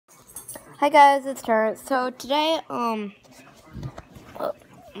Hi guys, it's Tara. So today,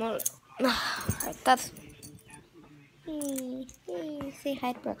 that's say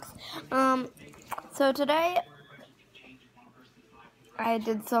hi, Brooks. So today I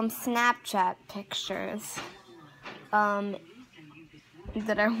did some Snapchat pictures,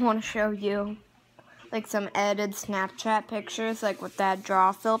 that I want to show you, like some edited Snapchat pictures, like with that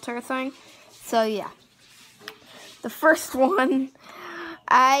draw filter thing. So yeah, the first one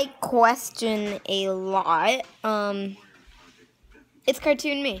I question a lot. It's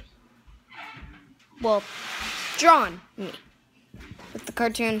cartoon me. Well, drawn me with the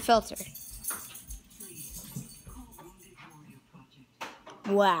cartoon filter.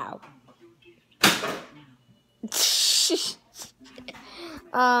 Wow.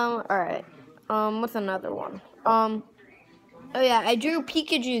 Alright. What's another one? Oh yeah, I drew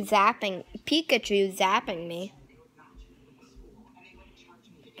Pikachu zapping me.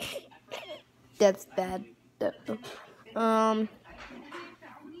 That's bad. I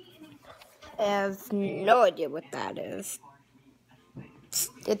have no idea what that is.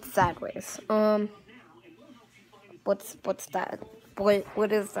 It's sideways. What's that?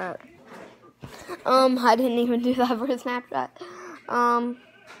 What is that? I didn't even do that for Snapchat.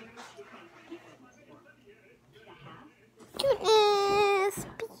 Cuteness.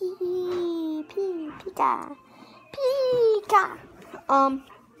 Pika. Pika.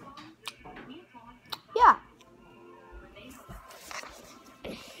 Yeah.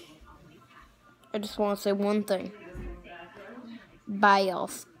 I just want to say one thing. Bye, all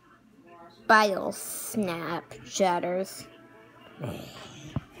Snapchatters.